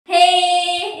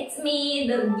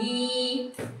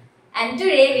Durgee, and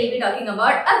today we'll be talking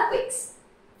about earthquakes.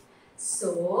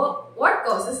 So, what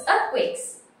causes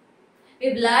earthquakes?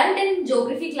 We've learned in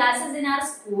geography classes in our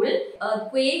school,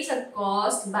 earthquakes are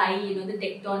caused by the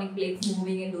tectonic plates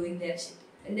moving and doing their shit.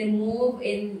 And they move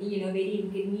in very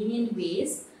inconvenient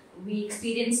ways. We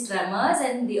experience tremors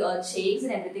and the earth shakes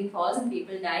and everything falls and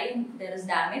people die and there is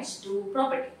damage to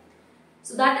property.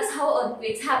 So that is how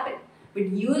earthquakes happen.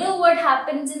 But you know what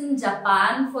happens in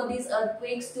Japan for these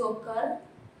earthquakes to occur?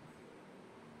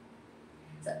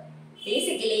 So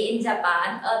basically in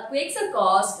Japan, earthquakes are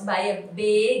caused by a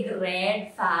big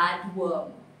red fat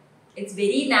worm. It's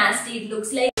very nasty, it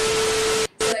looks like.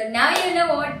 So now you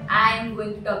know what I am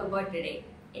going to talk about today.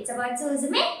 It's about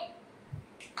Suzume.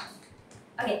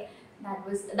 Okay, that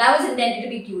was intended to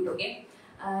be cute, okay?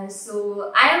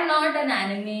 So I am not an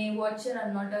anime watcher,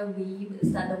 I'm not a weeb,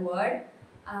 is that the word?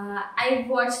 I've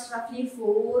watched roughly 4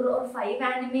 or 5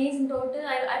 animes in total.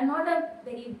 I'm not a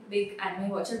very big anime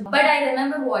watcher, but I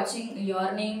remember watching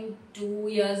Your Name 2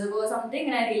 years ago or something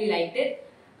and I really liked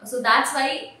it. So that's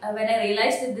why when I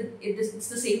realized that it's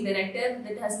the same director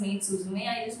that has made Suzume,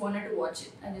 I just wanted to watch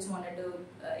it. I just wanted to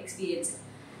experience it.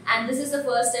 And this is the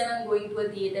first time I'm going to a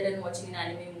theatre and watching an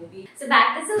anime movie. So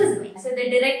back to Suzume. So the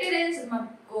director is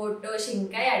Makoto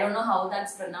Shinkai. I don't know how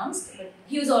that's pronounced, but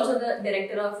he was also the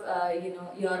director of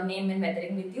Your Name and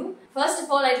Weathering with You. First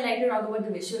of all, I'd like to talk about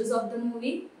the visuals of the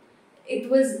movie. It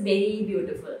was very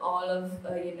beautiful. All of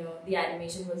the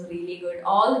animation was really good.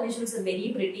 All the visuals are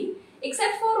very pretty,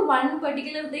 except for one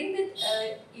particular thing that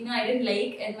I didn't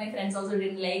like, and my friends also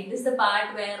didn't like. This is the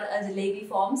part where a jalebi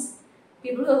forms.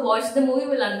 People who have watched the movie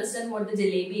will understand what the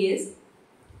jalebi is.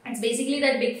 It's basically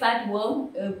that big fat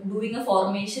worm doing a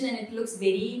formation and it looks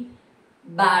very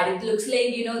bad. It looks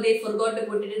like, they forgot to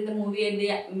put it in the movie and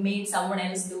they made someone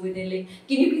else do it. They're like,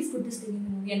 can you please put this thing in the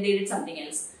movie? And they did something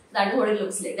else. That is what it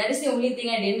looks like. That is the only thing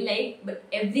I didn't like. But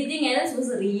everything else was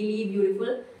really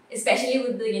beautiful. Especially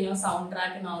with the,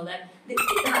 soundtrack and all that.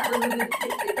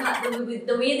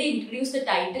 The way they introduced the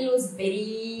title was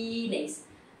very nice.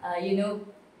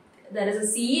 There is a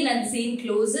scene and the scene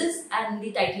closes and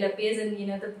the title appears and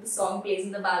the song plays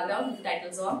in the background, the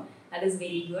title song. That is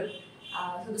very good.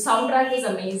 So the soundtrack was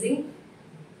amazing.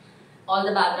 All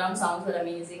the background sounds were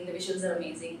amazing. The visuals are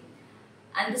amazing.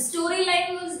 And the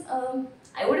storyline was,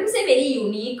 I wouldn't say very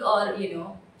unique or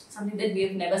something that we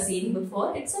have never seen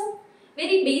before. It's a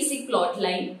very basic plot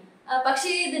line.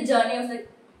 Pakshi, the journey of the...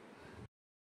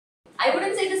 I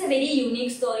wouldn't say it is a very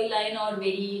unique storyline or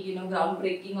very,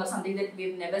 groundbreaking or something that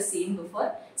we've never seen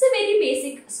before. It's a very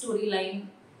basic storyline.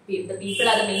 The people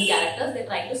are the main characters. They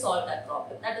try to solve that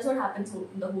problem. That is what happens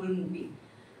in the whole movie.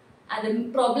 And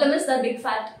the problem is the big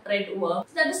fat red worm.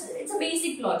 So it's a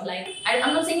basic plot line.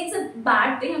 I'm not saying it's a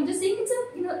bad thing. I'm just saying it's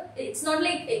a, it's not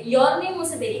like Your Name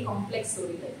was a very complex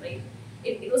storyline, right?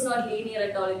 It was not linear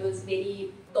at all. It was very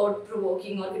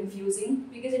thought-provoking or confusing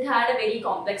because it had a very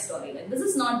complex storyline. This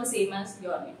is not the same as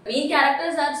Your Name. The main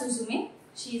characters are Suzume.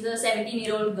 She's a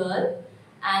 17-year-old girl,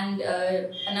 and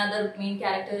another main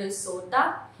character is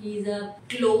Souta. He's a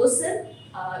closer.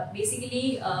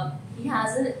 Basically, he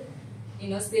has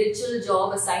a spiritual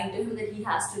job assigned to him that he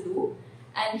has to do,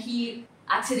 and he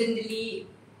accidentally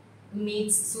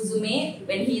meets Suzume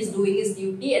when he is doing his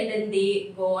duty, and then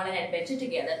they go on an adventure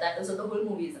together. That is what the whole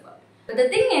movie is about. But the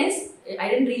thing is, I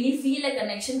didn't really feel a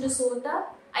connection to Souta.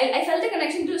 I felt a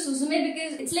connection to Suzume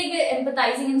because it's like we're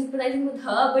empathizing and sympathizing with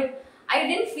her, but I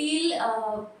didn't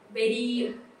feel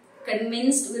very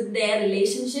convinced with their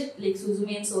relationship, like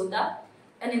Suzume and Souta.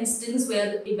 An instance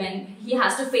where he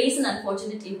has to face an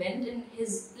unfortunate event and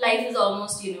his life is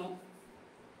almost,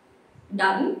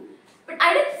 done. But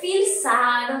I didn't feel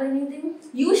sad or anything.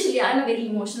 Usually, I'm a very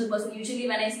emotional person. Usually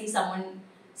when I see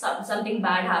something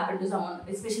bad happen to someone,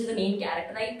 especially the main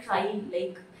character, I cry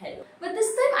like hell. But this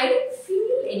time, I didn't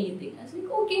feel anything. I was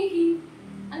like, okay,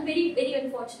 I'm very, very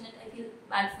unfortunate. I feel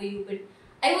bad for you. But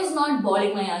I was not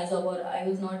bawling my eyes over. I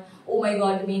was not, oh my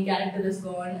god, the main character is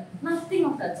gone. Nothing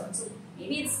of that sort. So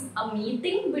maybe it's a me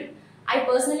thing, but I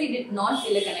personally did not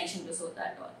feel a connection to Souta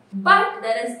at all. But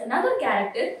there is another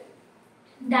character,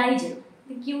 Daijin,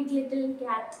 the cute little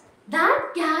cat.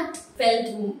 That cat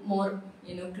felt more,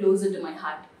 closer to my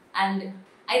heart. And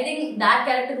I think that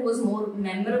character was more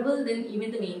memorable than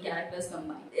even the main characters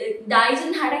combined.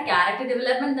 Daijin had a character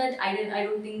development that I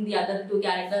don't think the other 2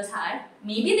 characters had.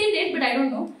 Maybe they did, but I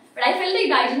don't know. But I felt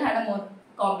like Daijin had a more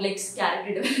complex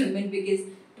character development because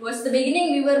towards the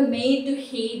beginning we were made to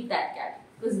hate that cat.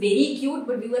 It was very cute,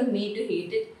 but we were made to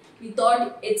hate it. We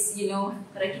thought it's,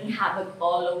 wreaking havoc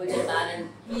all over Japan and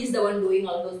he's the one doing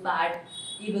all those bad,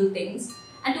 evil things.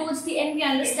 And towards the end, we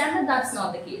understand that that's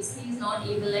not the case. He's not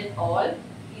evil at all.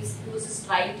 He was just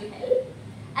trying to help,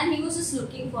 and he was just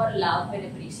looking for love and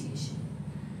appreciation.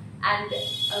 And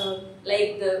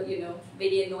like the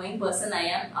very annoying person I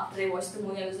am, after I watched the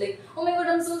movie, I was like, oh my god,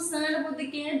 I'm so sad about the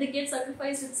kid. The kid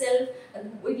sacrificed itself.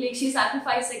 Like she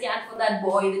sacrificed a cat for that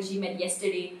boy that she met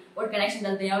yesterday. What connection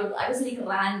does they have? I was like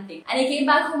ranting. And I came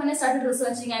back home and I started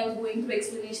researching. I was going through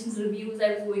explanations, reviews.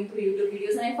 I was going through YouTube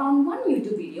videos, and I found one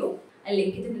YouTube video. I'll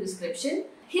link it in the description.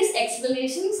 His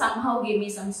explanation somehow gave me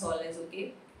some solace.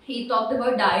 Okay, he talked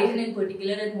about Daijin in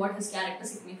particular and what his character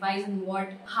signifies and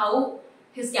how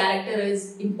his character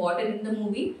is important in the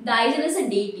movie. Daijin is a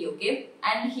deity, okay,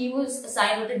 and he was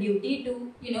assigned with a duty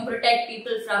to protect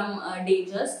people from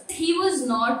dangers. He was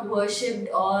not worshipped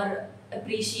or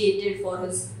appreciated for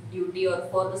his duty or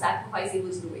for the sacrifice he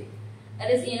was doing.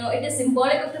 That is, it is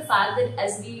symbolic of the fact that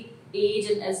as we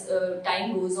age and as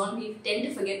time goes on, we tend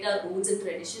to forget our roots and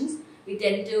traditions. We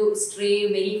tend to stray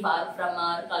very far from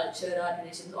our culture, our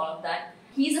traditions, all of that.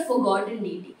 He is a forgotten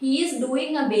deity. He is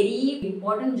doing a very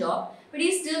important job, but he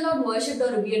is still not worshipped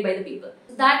or revered by the people.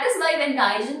 That is why when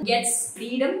Daijin gets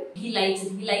freedom, he likes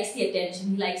it. He likes the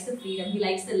attention, he likes the freedom, he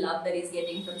likes the love that he's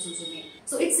getting from Suzume.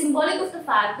 So it's symbolic of the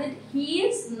fact that he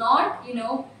is not,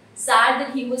 sad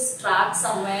that he was trapped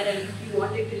somewhere and he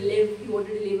wanted to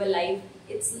live a life.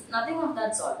 It's nothing of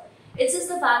that sort. It's just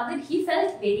the fact that he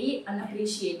felt very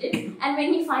unappreciated, and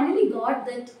when he finally got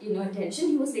that attention,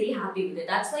 he was very happy with it.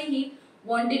 That's why he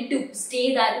wanted to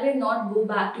stay that way, not go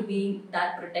back to being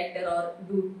that protector or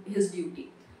do his duty.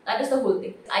 That is the whole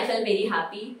thing. I felt very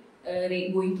happy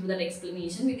going through that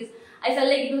explanation, because I felt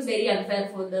like it was very unfair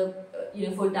for the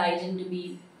for Daijin to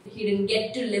be. He didn't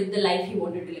get to live the life he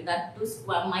wanted to live. That was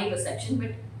my perception, but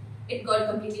it got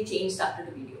completely changed after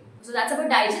the video. So that's about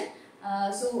Daijin.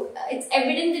 So it's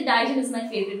evident that Daijin is my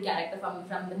favorite character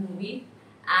from the movie.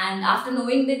 And after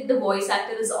knowing that the voice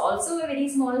actor is also a very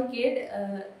small kid,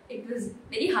 it was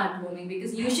very heartwarming,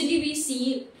 because usually we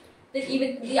see that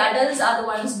even the adults are the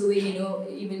ones doing,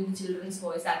 even the children's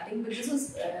voice acting, but this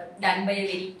was done by a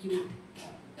very cute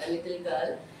little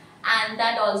girl, and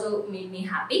that also made me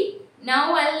happy.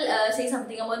 Now I'll say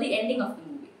something about the ending of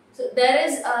the movie. So there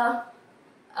is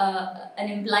an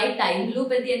implied time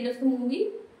loop at the end of the movie,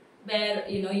 where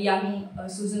young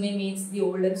Suzume meets the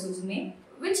older Suzume,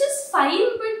 which is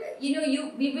fine, but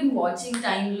we've been watching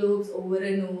time loops over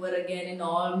and over again in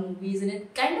all movies, and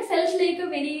it kind of felt like a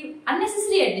very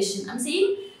unnecessary addition. I'm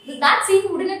saying that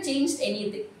scene wouldn't have changed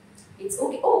anything. It's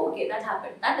okay. Oh, okay, that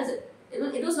happened. That is it.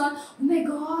 It was not, oh my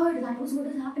god, that was what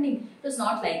is happening. It was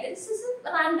not like that. It's just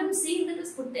a random scene that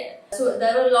was put there. So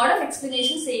there were a lot of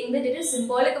explanations saying that it is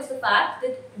symbolic of the fact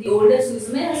that the older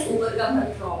Suzume has overcome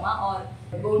her trauma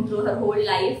or gone through her whole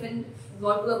life and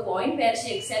got to a point where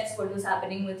she accepts what was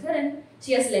happening with her and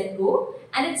she has let go.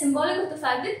 And it's symbolic of the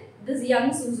fact that this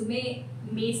young Suzume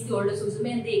meets the older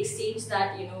Suzume and they exchange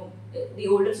that, the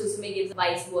older Suzume gives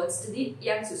wise words to the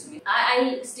young Suzume.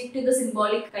 I'll stick to the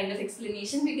symbolic kind of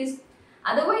explanation, because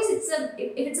otherwise if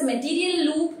it's a material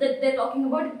loop that they're talking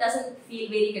about, it doesn't feel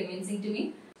very convincing to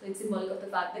me. So it's symbolic of the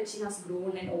fact that she has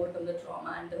grown and overcome the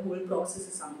trauma, and the whole process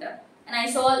is summed up. And I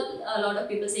saw a lot of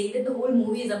people saying that the whole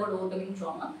movie is about overcoming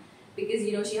trauma,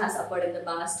 because she has suffered in the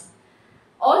past.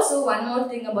 Also, one more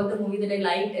thing about the movie that I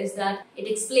liked is that it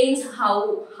explains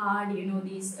how hard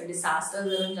these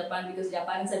disasters are in Japan, because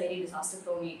Japan is a very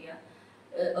disaster-prone area.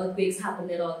 Earthquakes happen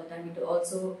there all the time. It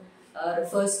also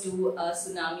refers to a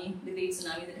tsunami, the great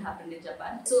tsunami that happened in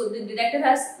Japan. So the director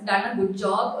has done a good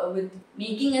job with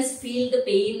making us feel the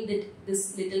pain that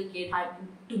this little kid had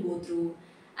to go through,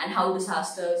 and how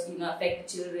disasters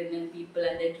affect children and people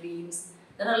and their dreams.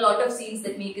 There are a lot of scenes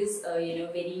that make us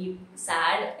very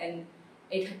sad, and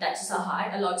it touches our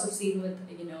heart. A lots of scenes with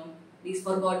these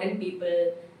forgotten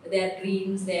people, their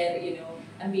dreams, their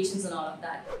ambitions and all of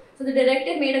that. So the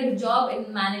director made a good job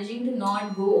in managing to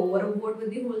not go overboard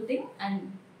with the whole thing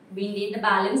and maintain the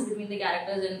balance between the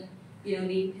characters and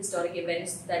the historic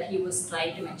events that he was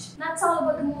trying to mention. That's all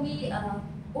about the movie.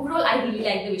 Overall, I really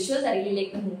like the visuals. I really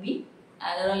like the movie.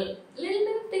 There are a little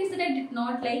bit of things that I did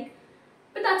not like,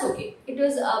 but that's okay. It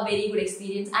was a very good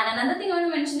experience. And another thing I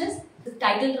want to mention is the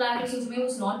title track of Suzume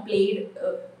was not played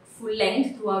full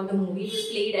length throughout the movie. It was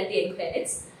played at the end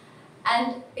credits,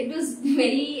 and it was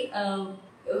very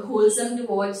wholesome to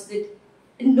watch that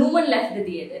no one left the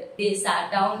theatre. They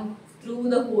sat down through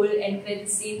the whole end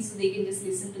credits scene so they can just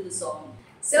listen to the song.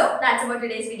 So that's about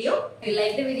today's video. If you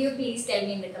like the video, please tell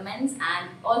me in the comments, and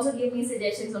also give me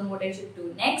suggestions on what I should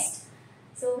do next.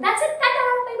 So that's it.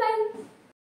 Ta-ta! Bye bye!